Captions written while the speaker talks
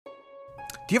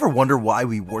Do you ever wonder why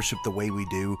we worship the way we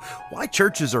do? Why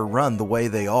churches are run the way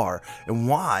they are? And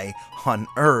why on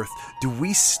earth do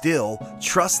we still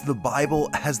trust the Bible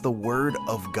as the Word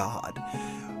of God?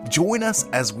 Join us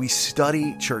as we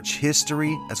study church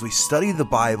history, as we study the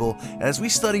Bible, and as we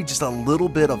study just a little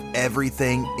bit of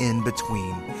everything in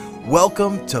between.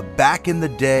 Welcome to Back in the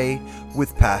Day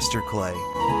with Pastor Clay.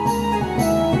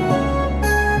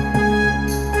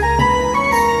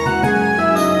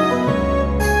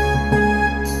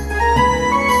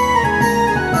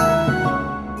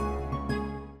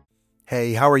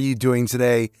 Hey, how are you doing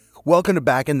today? Welcome to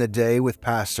Back in the Day with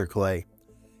Pastor Clay.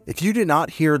 If you did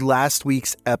not hear last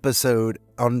week's episode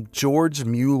on George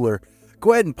Mueller,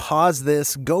 go ahead and pause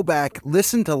this, go back,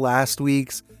 listen to last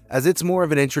week's, as it's more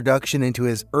of an introduction into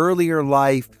his earlier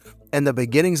life and the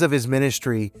beginnings of his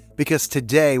ministry, because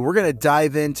today we're going to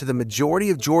dive into the majority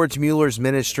of George Mueller's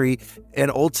ministry and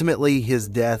ultimately his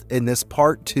death in this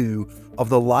part 2 of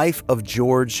the life of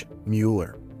George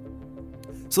Mueller.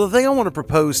 So the thing I want to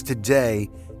propose today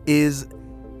is,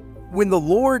 when the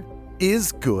Lord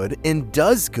is good and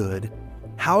does good,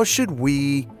 how should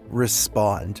we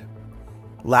respond?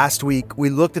 Last week, we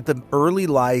looked at the early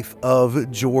life of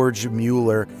George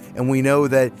Mueller, and we know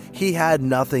that he had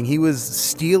nothing. He was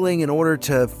stealing in order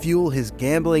to fuel his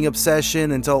gambling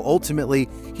obsession until ultimately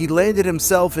he landed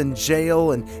himself in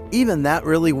jail, and even that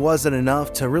really wasn't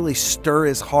enough to really stir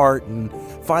his heart. And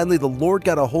finally, the Lord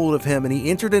got a hold of him, and he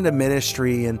entered into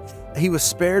ministry, and he was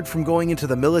spared from going into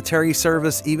the military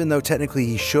service, even though technically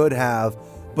he should have.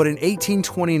 But in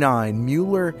 1829,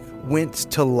 Mueller went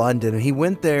to London, and he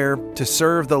went there to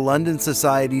serve the London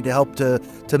Society to help to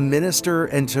minister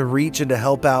and to reach and to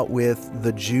help out with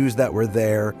the Jews that were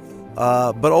there.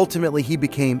 But ultimately, he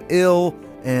became ill,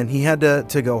 and he had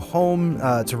to go home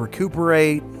to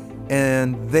recuperate.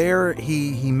 And there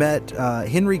he met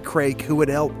Henry Craik, who would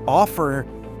help offer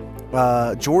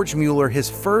George Mueller his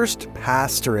first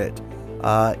pastorate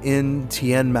in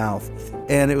Teignmouth.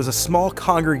 And it was a small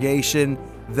congregation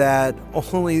that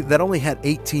only had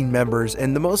 18 members.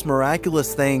 And the most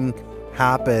miraculous thing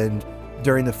happened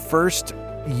during the first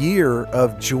year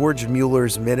of George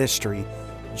Mueller's ministry.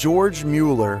 George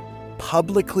Mueller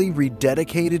publicly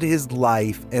rededicated his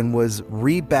life and was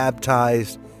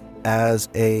rebaptized as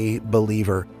a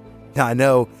believer. Now, I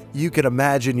know you can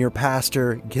imagine your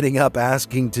pastor getting up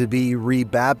asking to be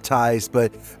rebaptized,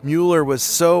 but Mueller was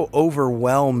so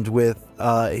overwhelmed with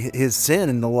his sin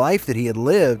and the life that he had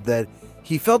lived that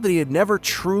he felt that he had never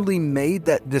truly made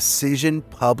that decision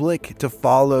public to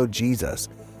follow Jesus.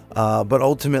 But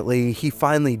ultimately, he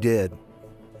finally did.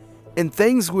 And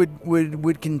things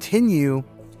would continue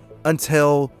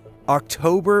until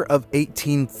October of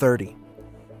 1830.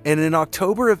 And in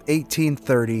October of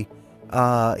 1830,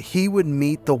 he would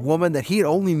meet the woman that he had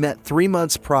only met 3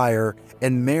 months prior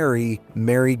and marry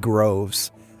Mary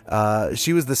Groves.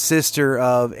 She was the sister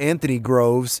of Anthony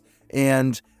Groves,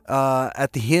 and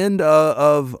at the end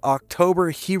of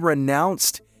October, he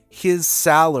renounced his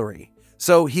salary.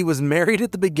 So he was married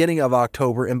at the beginning of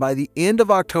October, and by the end of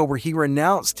October, he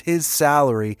renounced his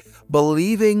salary,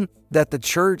 believing that the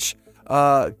church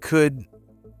could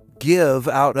give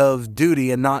out of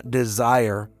duty and not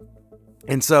desire.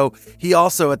 And so he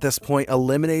also, at this point,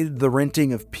 eliminated the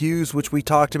renting of pews, which we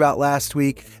talked about last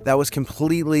week. That was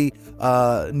completely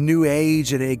new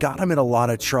age, and it got him in a lot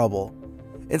of trouble.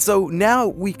 And so now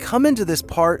we come into this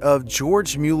part of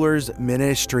George Mueller's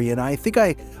ministry, and I think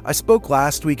I spoke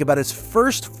last week about his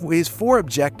 4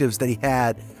 objectives that he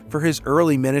had for his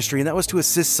early ministry, and that was to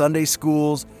assist Sunday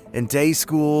schools and day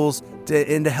schools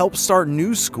and to help start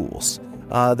new schools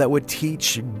that would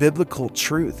teach biblical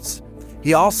truths.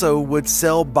 He also would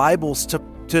sell Bibles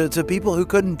to people who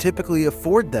couldn't typically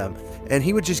afford them, and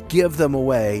he would just give them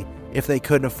away if they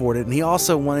couldn't afford it. And he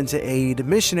also wanted to aid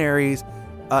missionaries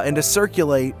and to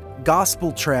circulate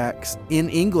gospel tracts in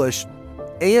English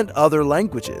and other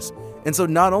languages. And so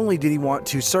not only did he want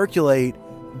to circulate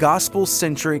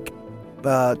gospel-centric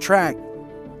tract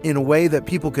in a way that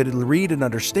people could read and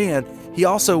understand, he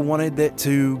also wanted it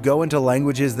to go into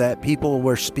languages that people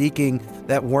were speaking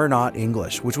that were not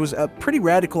English, which was a pretty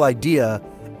radical idea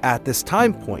at this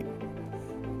time point.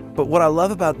 But what I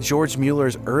love about George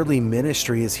Mueller's early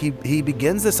ministry is he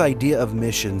begins this idea of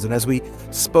missions. And as we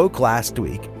spoke last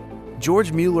week,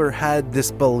 George Mueller had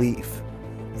this belief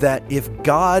that if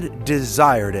God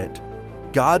desired it,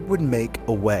 God would make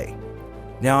a way.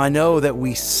 Now, I know that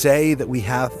we say that we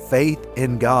have faith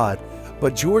in God,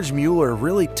 but George Mueller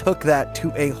really took that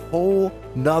to a whole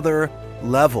nother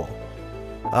level.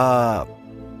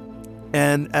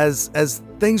 And as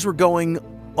things were going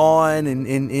on,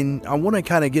 and I want to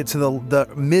kind of get to the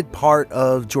mid part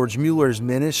of George Mueller's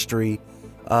ministry,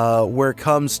 where it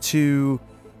comes to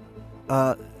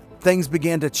things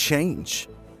began to change.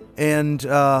 And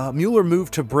Mueller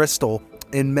moved to Bristol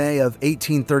in May of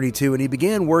 1832, and he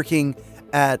began working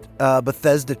at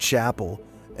Bethesda Chapel.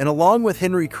 And along with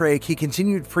Henry Craik, he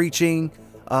continued preaching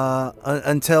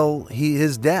until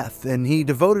his death. And he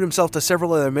devoted himself to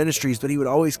several other ministries, but he would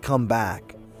always come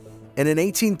back. And in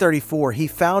 1834, he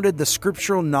founded the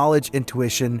Scriptural Knowledge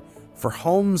Intuition for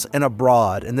Homes and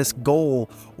Abroad. And this goal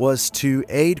was to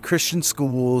aid Christian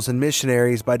schools and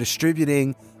missionaries by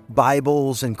distributing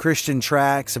Bibles and Christian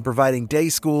tracts and providing day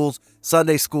schools,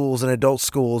 Sunday schools, and adult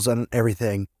schools and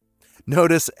everything.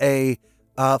 Notice a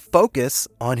focus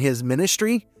on his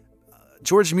ministry.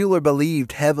 George Mueller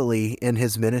believed heavily in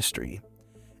his ministry.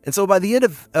 And so by the end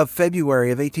of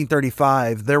February of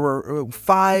 1835, there were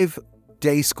 5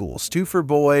 day schools, 2 for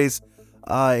boys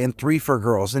and 3 for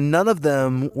girls, and none of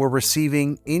them were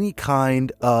receiving any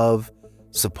kind of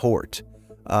support.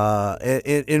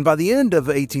 And by the end of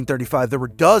 1835, there were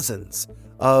dozens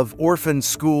of orphan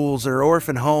schools or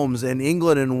orphan homes in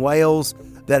England and Wales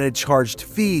that had charged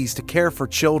fees to care for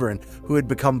children who had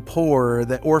become poor,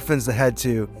 the orphans that had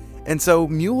to. And so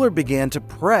Mueller began to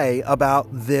pray about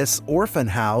this orphan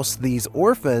house, these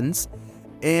orphans,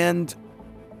 and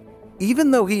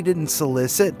even though he didn't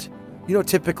solicit,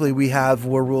 typically we have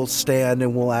where we'll stand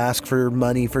and we'll ask for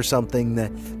money for something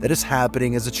that is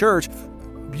happening as a church.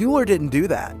 Mueller didn't do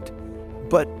that,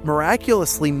 but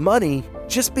miraculously money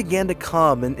just began to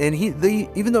come, and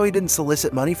even though he didn't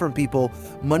solicit money from people,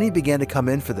 money began to come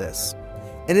in for this.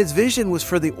 And his vision was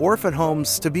for the orphan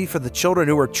homes to be for the children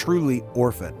who were truly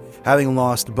orphan, having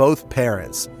lost both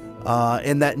parents,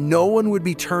 and that no one would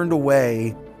be turned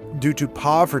away due to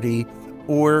poverty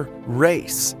or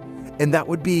race. And that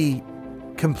would be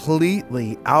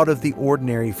completely out of the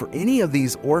ordinary for any of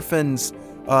these orphan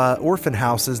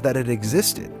houses that had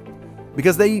existed,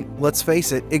 because they, let's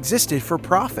face it, existed for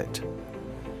profit.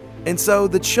 And so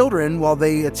the children, while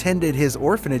they attended his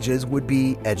orphanages, would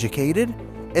be educated,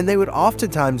 and they would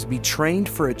oftentimes be trained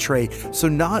for a trade. So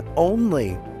not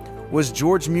only was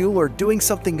George Mueller doing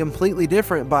something completely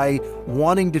different by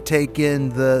wanting to take in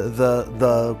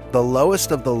the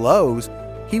lowest of the lows,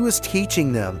 he was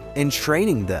teaching them and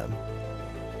training them.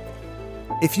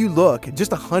 If you look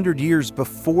just 100 years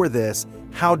before this,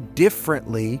 how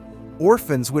differently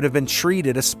orphans would have been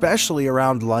treated, especially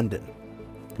around London.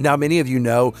 Now, many of you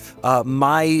know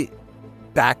my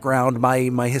background,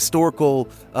 my historical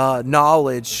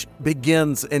knowledge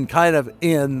begins and kind of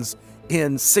ends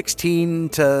in 16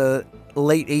 to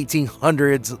late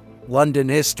 1800s London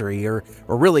history, or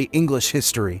really English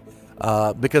history,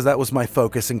 because that was my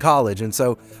focus in college. And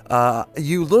so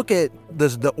you look at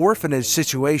the orphanage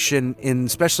situation,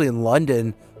 especially in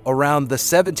London around the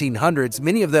 1700s,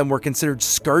 many of them were considered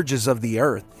scourges of the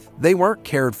earth. They weren't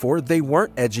cared for. They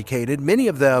weren't educated. Many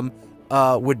of them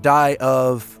would die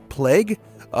of plague,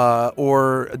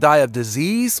 or die of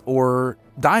disease, or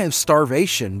die of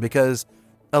starvation, because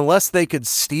unless they could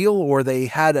steal or they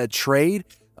had a trade,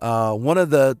 one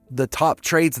of the top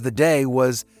trades of the day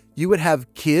was you would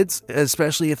have kids,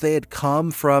 especially if they had come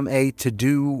from a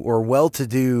to-do or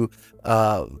well-to-do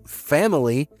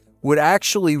family, would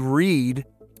actually read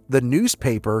the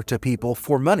newspaper to people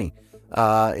for money.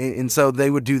 And so they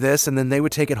would do this, and then they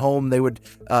would take it home. They would,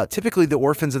 typically the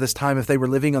orphans of this time, if they were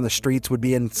living on the streets, would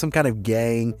be in some kind of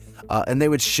gang, and they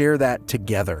would share that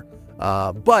together.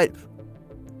 But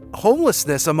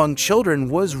homelessness among children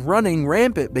was running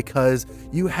rampant because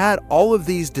you had all of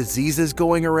these diseases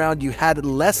going around. You had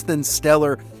less than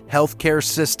stellar healthcare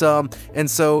system.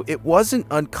 And so it wasn't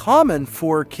uncommon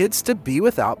for kids to be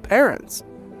without parents.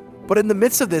 But in the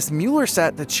midst of this, Mueller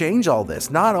sat to change all this.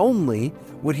 Not only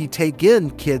would he take in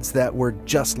kids that were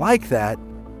just like that,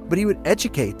 but he would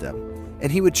educate them, and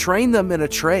he would train them in a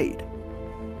trade.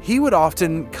 He would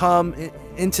often come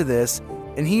into this,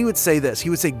 and he would say this. He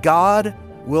would say, God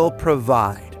will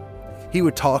provide. He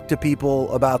would talk to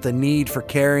people about the need for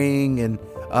carrying and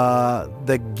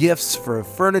the gifts for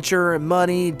furniture and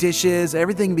money, dishes,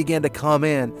 everything began to come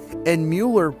in. And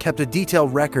Mueller kept a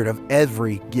detailed record of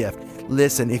every gift.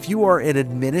 Listen, if you are an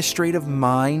administrative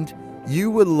mind, you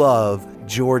would love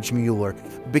George Mueller,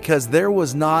 because there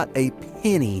was not a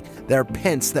penny,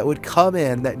 pence that would come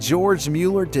in that George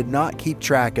Mueller did not keep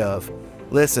track of.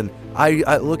 Listen,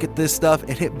 I look at this stuff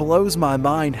and it blows my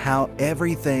mind how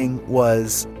everything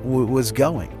was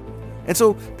going. And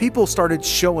so people started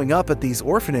showing up at these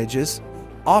orphanages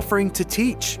offering to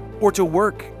teach or to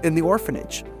work in the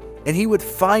orphanage. And he would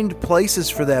find places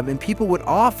for them, and people would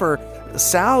offer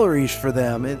salaries for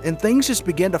them, and things just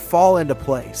began to fall into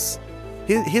place.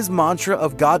 His mantra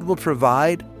of God will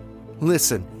provide,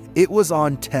 listen, it was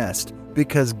on test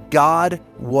because God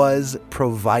was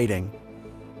providing.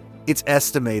 It's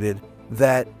estimated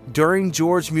that during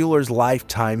George Mueller's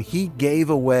lifetime, he gave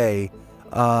away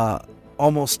over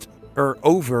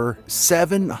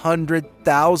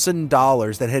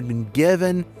 $700,000 that had been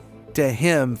given to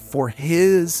him for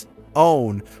his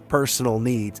own personal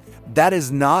needs. That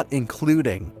is not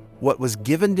including what was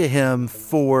given to him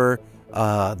for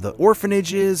the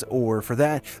orphanages or for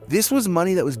that. This was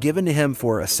money that was given to him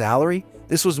for a salary.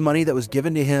 This was money that was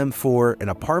given to him for an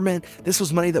apartment. This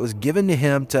was money that was given to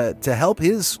him to help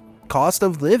his cost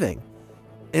of living.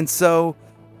 And so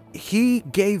he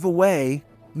gave away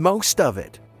most of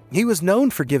it. He was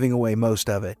known for giving away most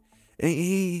of it.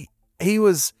 He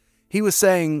was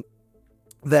saying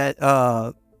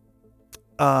that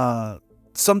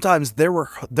sometimes there were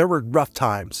rough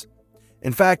times.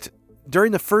 In fact,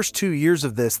 during the first 2 years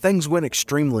of this, things went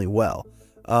extremely well.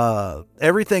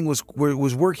 Everything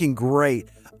was working great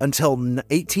until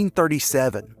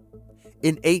 1837.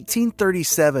 In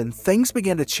 1837, things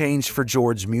began to change for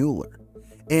George Mueller,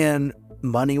 and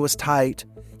money was tight.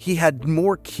 He had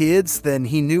more kids than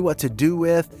he knew what to do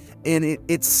with, and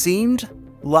it seemed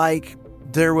like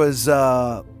there was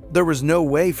no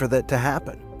way for that to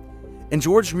happen. And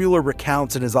George Mueller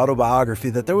recounts in his autobiography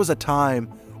that there was a time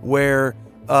where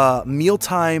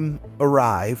mealtime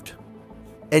arrived,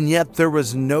 and yet there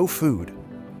was no food.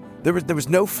 There was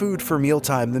no food for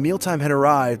mealtime. The mealtime had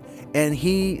arrived, and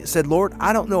he said, Lord,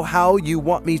 I don't know how you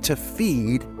want me to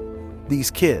feed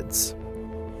these kids.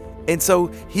 And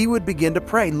so he would begin to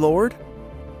pray, Lord,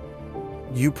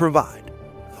 you provide.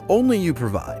 Only you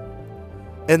provide.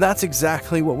 And that's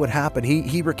exactly what would happen.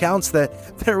 He recounts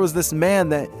that there was this man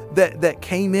that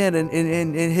came in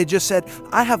and had just said,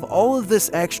 I have all of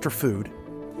this extra food,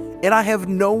 and I have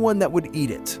no one that would eat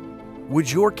it.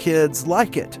 Would your kids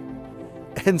like it?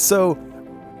 And so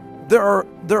there are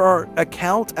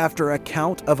account after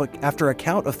account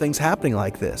of things happening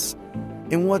like this.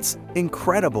 And what's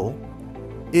incredible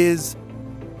is,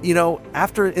 in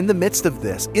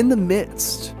the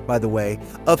midst, by the way,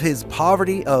 of his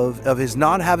poverty, of his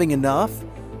not having enough,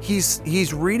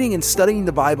 he's reading and studying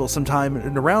the Bible sometime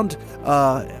around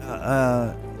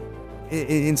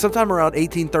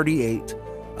 1838,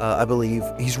 I believe.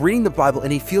 He's reading the Bible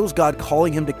and he feels God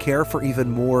calling him to care for even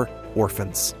more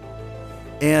orphans.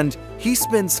 And he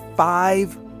spends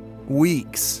 5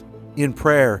 weeks in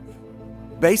prayer,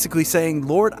 basically saying,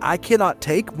 Lord, I cannot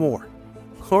take more.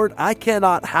 Lord, I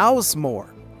cannot house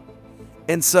more.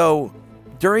 And so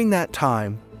during that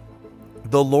time,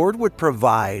 the Lord would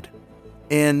provide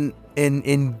and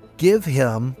give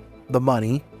him the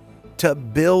money to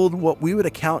build what we would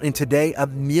account in today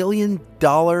 $1 million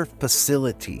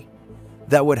facility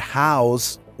that would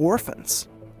house orphans.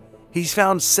 He's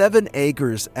found 7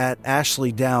 acres at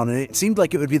Ashley Down, and it seemed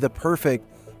like it would be the perfect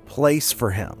place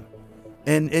for him.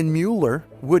 And Mueller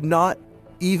would not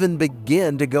even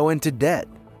begin to go into debt.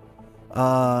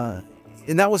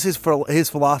 And that was his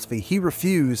philosophy. He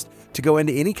refused to go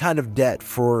into any kind of debt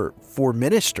for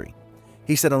ministry.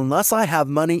 He said, unless I have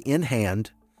money in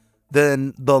hand,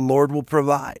 then the Lord will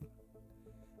provide.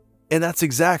 And that's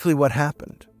exactly what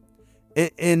happened.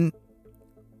 And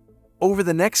over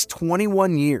the next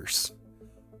 21 years,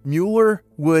 Mueller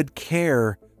would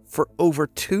care for over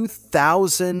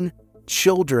 2,000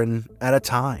 children at a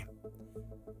time.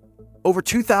 Over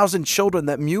 2,000 children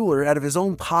that Mueller, out of his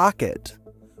own pocket,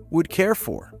 would care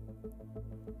for.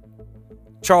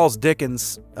 Charles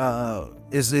Dickens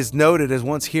is noted as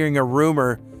once hearing a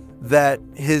rumor that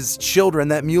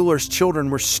Mueller's children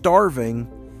were starving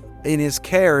in his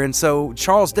care. And so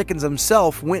Charles Dickens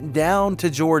himself went down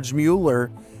to George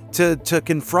Mueller to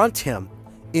confront him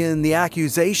in the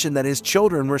accusation that his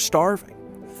children were starving.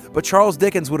 But Charles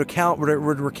Dickens would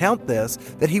recount this,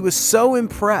 that he was so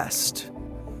impressed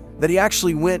that he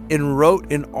actually went and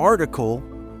wrote an article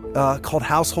called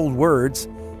Household Words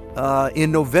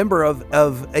in November of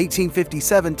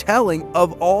 1857, telling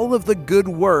of all of the good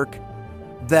work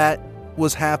that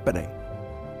was happening.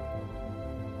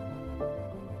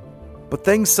 But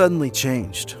things suddenly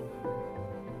changed.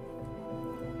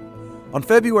 On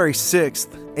February 6th,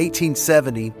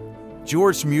 1870,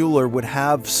 George Mueller would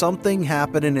have something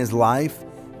happen in his life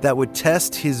that would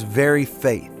test his very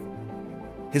faith.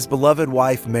 His beloved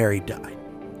wife, Mary, died.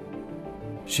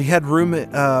 She had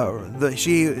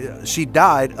she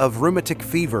died of rheumatic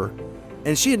fever,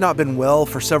 and she had not been well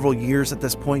for several years at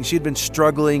this point. She had been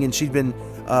struggling, and she'd been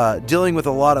dealing with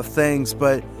a lot of things,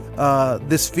 but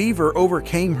this fever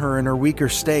overcame her in her weaker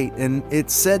state, and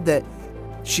it's said that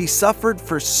She suffered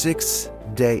for 6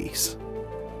 days.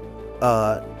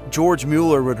 George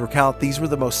Mueller would recount these were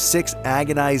the most 6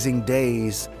 agonizing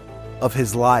days of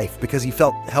his life because he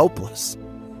felt helpless.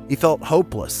 He felt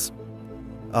hopeless.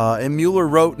 And Mueller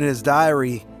wrote in his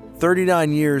diary,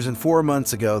 39 years and 4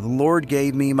 months ago, the Lord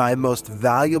gave me my most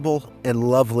valuable and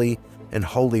lovely and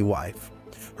holy wife.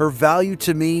 Her value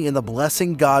to me and the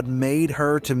blessing God made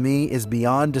her to me is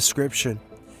beyond description.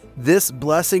 This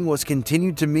blessing was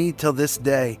continued to me till this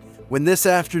day, when this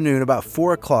afternoon, about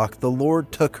 4 o'clock, the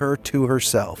Lord took her to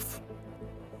herself.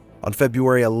 On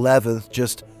February 11th,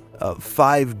 just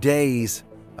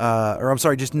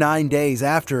 9 days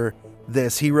after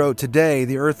this, he wrote, "Today,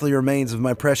 the earthly remains of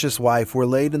my precious wife were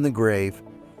laid in the grave.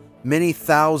 Many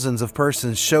thousands of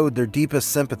persons showed their deepest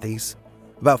sympathies.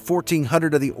 About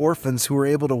 1,400 of the orphans who were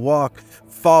able to walk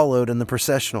followed in the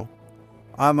processional.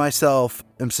 I myself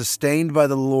am sustained by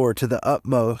the Lord to the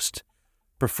utmost,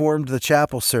 performed the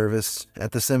chapel service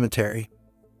at the cemetery."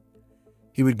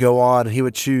 He would go on and he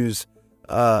would choose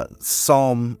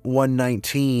Psalm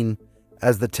 119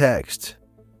 as the text.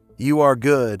 "You are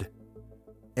good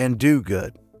and do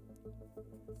good."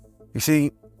 You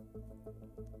see,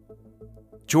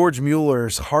 George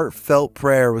Mueller's heartfelt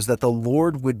prayer was that the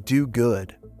Lord would do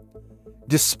good.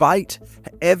 Despite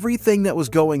everything that was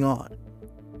going on,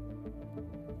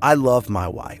 I love my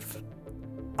wife.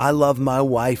 I love my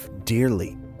wife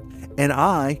dearly, and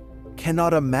I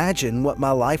cannot imagine what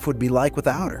my life would be like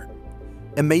without her.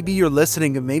 And maybe you're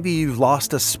listening and maybe you've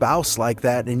lost a spouse like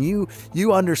that, and you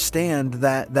understand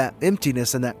that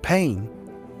emptiness and that pain.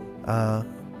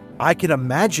 I can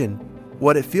imagine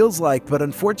what it feels like, but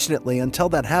unfortunately, until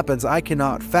that happens, I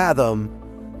cannot fathom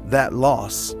that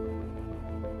loss.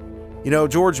 You know,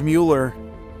 George Mueller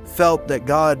felt that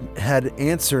God had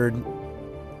answered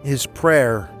his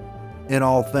prayer in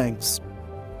all things.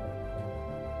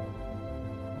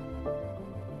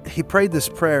 He prayed this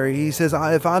prayer. He says,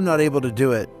 "If I'm not able to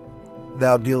do it,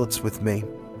 thou dealest with me.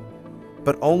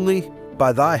 But only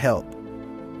by thy help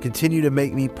continue to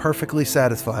make me perfectly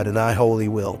satisfied in thy holy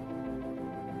will."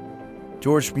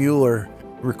 George Mueller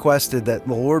requested that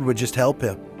the Lord would just help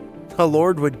him. The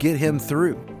Lord would get him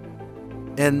through.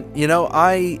 And, you know,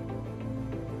 I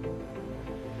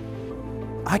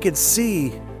could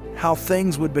see how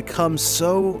things would become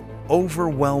so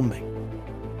overwhelming.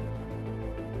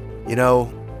 You know,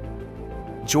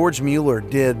 George Mueller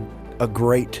did a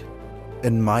great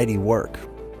and mighty work.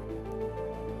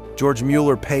 George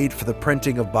Mueller paid for the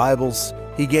printing of Bibles.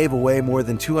 He gave away more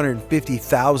than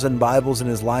 250,000 Bibles in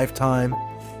his lifetime.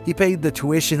 He paid the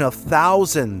tuition of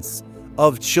thousands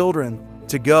of children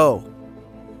to go.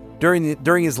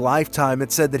 During his lifetime,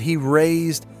 it said that he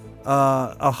raised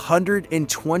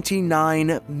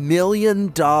 $129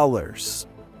 million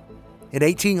in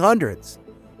 1800s,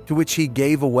 to which he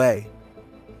gave away.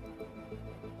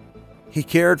 He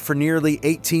cared for nearly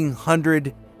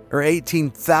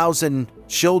 18,000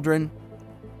 children,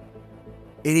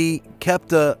 and he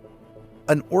kept an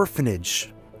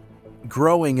orphanage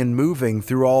growing and moving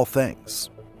through all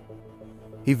things.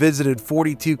 He visited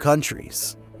 42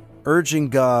 countries, urging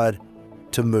God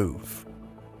to move.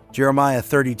 Jeremiah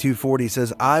 32:40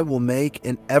 says, "I will make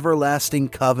an everlasting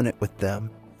covenant with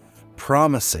them,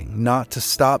 promising not to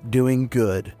stop doing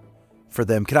good for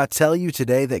them." Can I tell you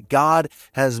today that God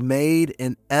has made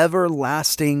an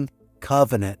everlasting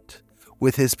covenant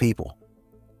with his people?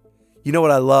 You know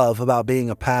what I love about being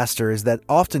a pastor is that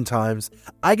oftentimes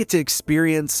I get to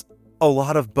experience a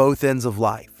lot of both ends of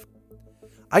life.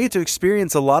 I get to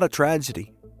experience a lot of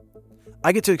tragedy.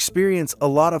 I get to experience a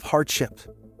lot of hardship.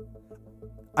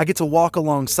 I get to walk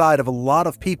alongside of a lot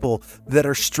of people that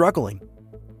are struggling.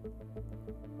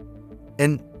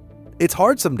 And it's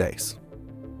hard some days.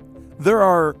 There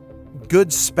are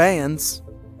good spans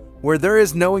where there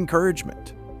is no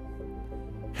encouragement.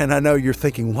 And I know you're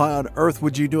thinking, why on earth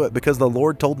would you do it? Because the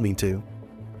Lord told me to.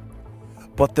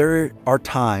 But there are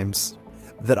times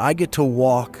that I get to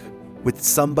walk with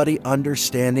somebody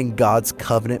understanding God's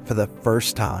covenant for the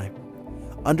first time,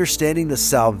 understanding the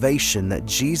salvation that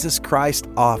Jesus Christ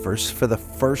offers for the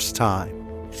first time.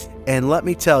 And let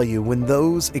me tell you, when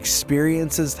those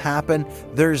experiences happen,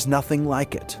 there's nothing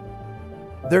like it.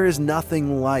 There is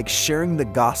nothing like sharing the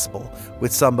gospel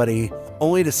with somebody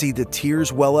only to see the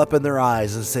tears well up in their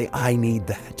eyes and say, "I need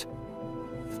that."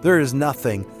 There is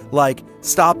nothing like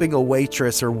stopping a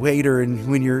waitress or waiter and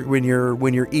when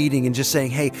you're eating and just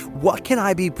saying, "Hey, what can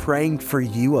I be praying for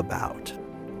you about?"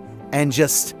 And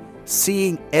just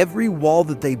seeing every wall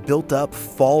that they built up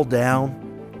fall down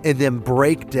and then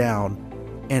break down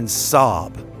and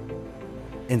sob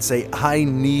and say, "I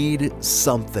need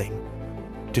something,"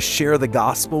 to share the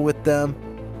gospel with them.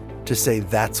 to say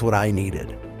that's what I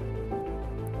needed.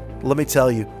 Let me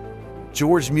tell you,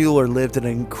 George Mueller lived an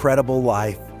incredible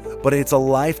life, but it's a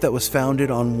life that was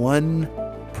founded on one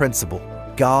principle: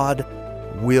 God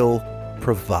will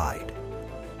provide.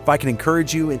 If I can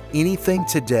encourage you in anything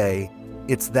today,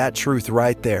 it's that truth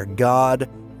right there. God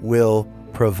will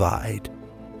provide.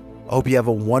 I hope you have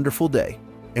a wonderful day,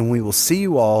 and we will see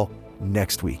you all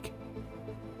next week.